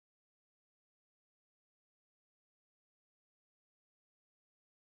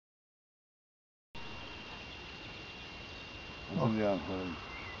fanno gli altri?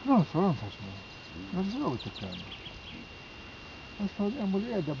 Non so, non faccio. Non so dove toccando. Ma stiamo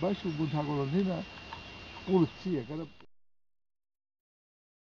lì da basso con una colonnina pulizia.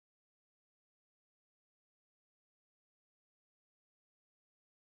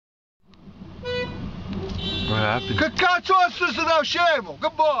 What happened? Che cazzo è successo da scemo?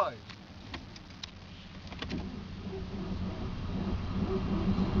 Che vuoi?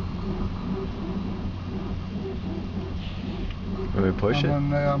 Can we push it?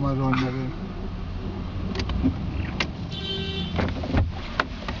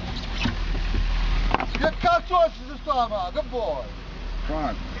 Che cazzo è successo da che vuoi? Come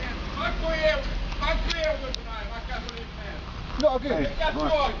on. Manco io tornare, ma cazzo di merda! No, che cazzo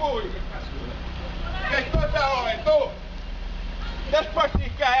vuoi voi? Che cosa vuoi tu?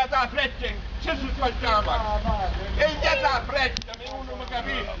 Despotica è da fretta, ce si facciamo! E già da fretta, uno mi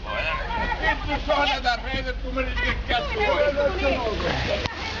capisce! E tu suona da fretta, tu mi dici che cazzo vuoi?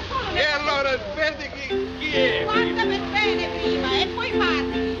 E allora vedi chi è? Guarda per bene prima e poi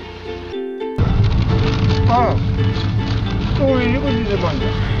parli. Ah! Ui, così si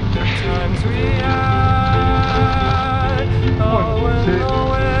mangia. Times we had, oh, when the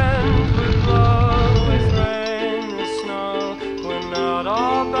wind would blow with rain and snow, we're not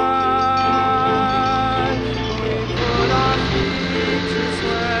all bad. We put our feet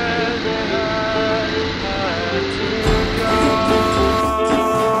where they had to go,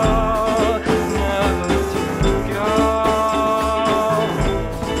 never to go.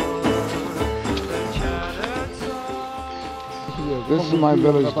 The chattered song. This is my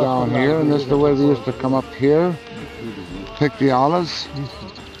village down here, and this is the way we used to come up here, pick the olives,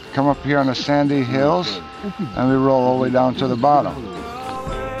 come up here on the sandy hills, and we roll all the way down to the bottom.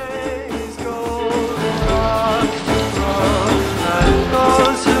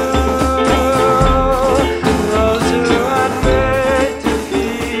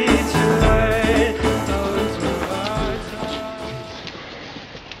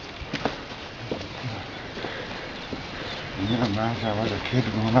 Can you imagine I was a kid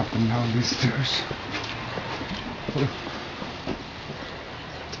going up and down these stairs?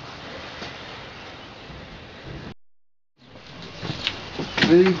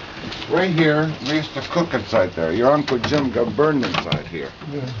 See, right here, we used to cook inside there. Your Uncle Jim got burned inside here.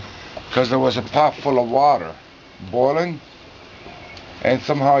 Because there was a pot full of water boiling, and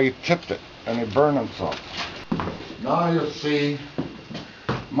somehow he tipped it, and he burned himself. Now you'll see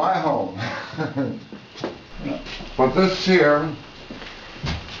my home. But this here,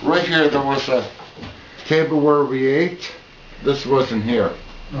 right here, there was a table where we ate. This wasn't here.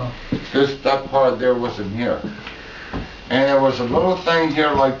 No. That part there wasn't here. And there was a little thing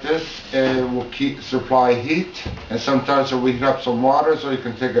here like this, and it will supply heat. And sometimes we heat up some water, so you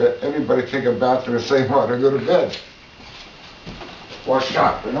can everybody take a bath in the same water and go to bed. Or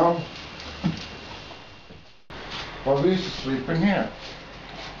shop, you know? Well, we used to sleep in here.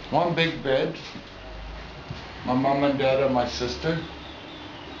 One big bed. My mom and dad and my sister,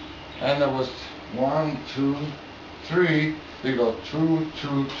 and there was 1, 2, 3. They go 2,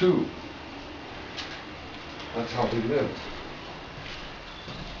 2, 2. That's how we lived.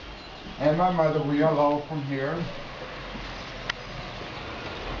 And my mother, we all out from here.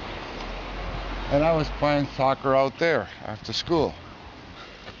 And I was playing soccer out there after school.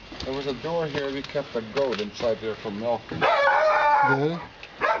 There was a door here. We kept a goat inside there for milking. Yeah.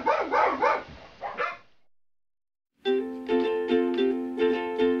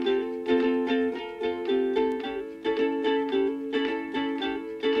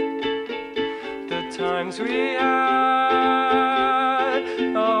 Times we had,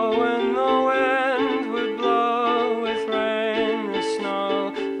 oh, when the wind would blow with rain and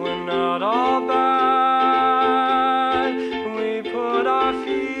snow, we're not all bad. We put our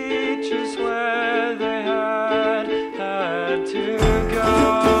feet just where they had to go,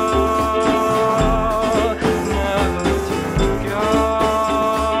 never to go.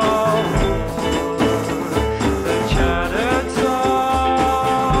 The chattered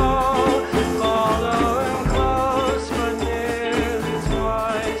song, following close but nearly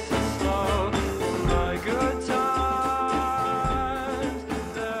twice as slow. In my good times,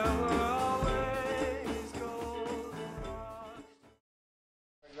 there were always golden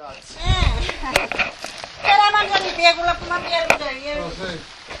rocks. Era mangiare di piego la prima birra.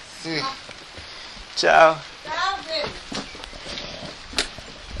 Sì. Ciao.